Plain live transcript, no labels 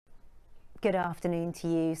Good afternoon to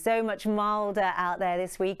you. So much milder out there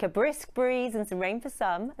this week. A brisk breeze and some rain for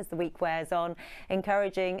some as the week wears on,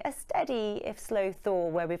 encouraging a steady if slow thaw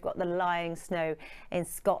where we've got the lying snow in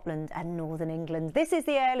Scotland and northern England. This is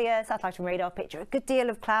the earlier satellite and radar picture. A good deal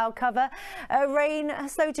of cloud cover. Rain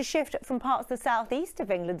slow to shift from parts of the southeast of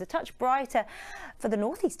England, a touch brighter for the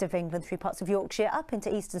northeast of England through parts of Yorkshire up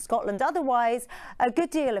into eastern Scotland. Otherwise, a good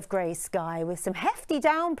deal of grey sky with some hefty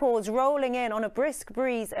downpours rolling in on a brisk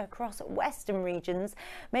breeze across western regions,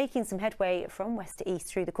 making some headway from west to east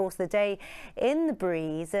through the course of the day in the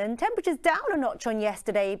breeze, and temperatures down a notch on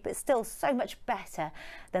yesterday, but still so much better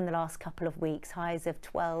than the last couple of weeks. Highs of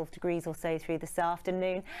 12 degrees or so through this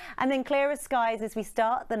afternoon, and then clearer skies as we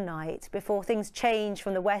start the night before things change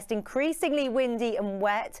from the west, increasingly windy and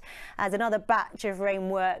wet as another batch of rain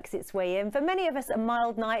works its way in. For many of us, a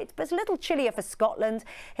mild night, but a little chillier for Scotland.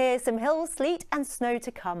 Here's some hill sleet and snow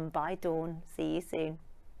to come by dawn. See you soon.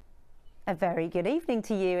 A very good evening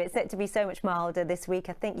to you. It's set to be so much milder this week.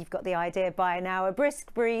 I think you've got the idea by now. A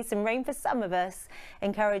brisk breeze, some rain for some of us,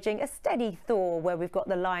 encouraging a steady thaw where we've got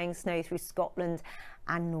the lying snow through Scotland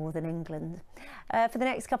and northern England. For the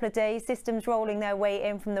next couple of days, systems rolling their way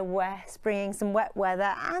in from the west, bringing some wet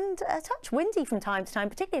weather and a touch windy from time to time,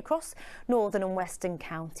 particularly across northern and western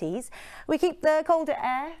counties. We keep the colder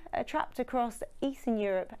air trapped across eastern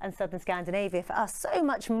Europe and southern Scandinavia. For us, so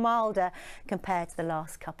much milder compared to the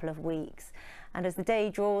last couple of weeks. And as the day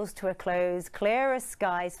draws to a close, clearer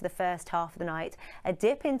skies for the first half of the night, a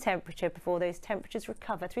dip in temperature before those temperatures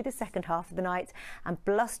recover through the second half of the night, and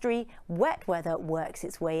blustery, wet weather works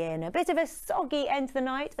its way in. A bit of a soggy end to the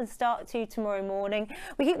night and start to tomorrow morning.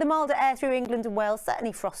 We keep the milder air through England and Wales,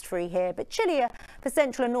 certainly frost-free here, but chillier for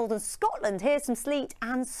central and northern Scotland. Here's some sleet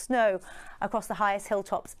and snow across the highest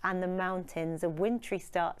hilltops and the mountains. A wintry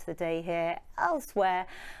start to the day here. Elsewhere,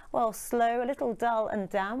 well, slow, a little dull and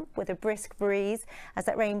damp with a brisk breeze as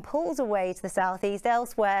that rain pulls away to the southeast.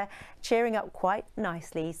 Elsewhere, cheering up quite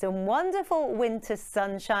nicely. Some wonderful winter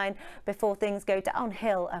sunshine before things go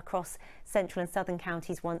downhill across central and southern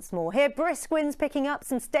counties once more. Here, brisk winds picking up,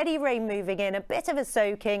 some steady rain moving in, a bit of a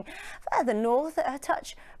soaking. Further north, a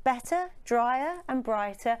touch better, drier and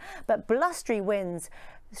brighter, but blustery winds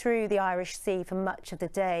through the Irish Sea for much of the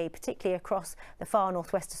day, particularly across the far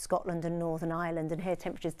northwest of Scotland and Northern Ireland, and here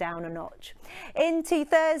temperatures down a notch. Into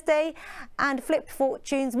Thursday and flipped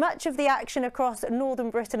fortunes, much of the action across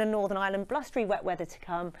northern Britain and Northern Ireland, blustery wet weather to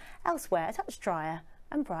come. Elsewhere, a touch drier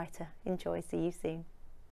and brighter. Enjoy, see you soon.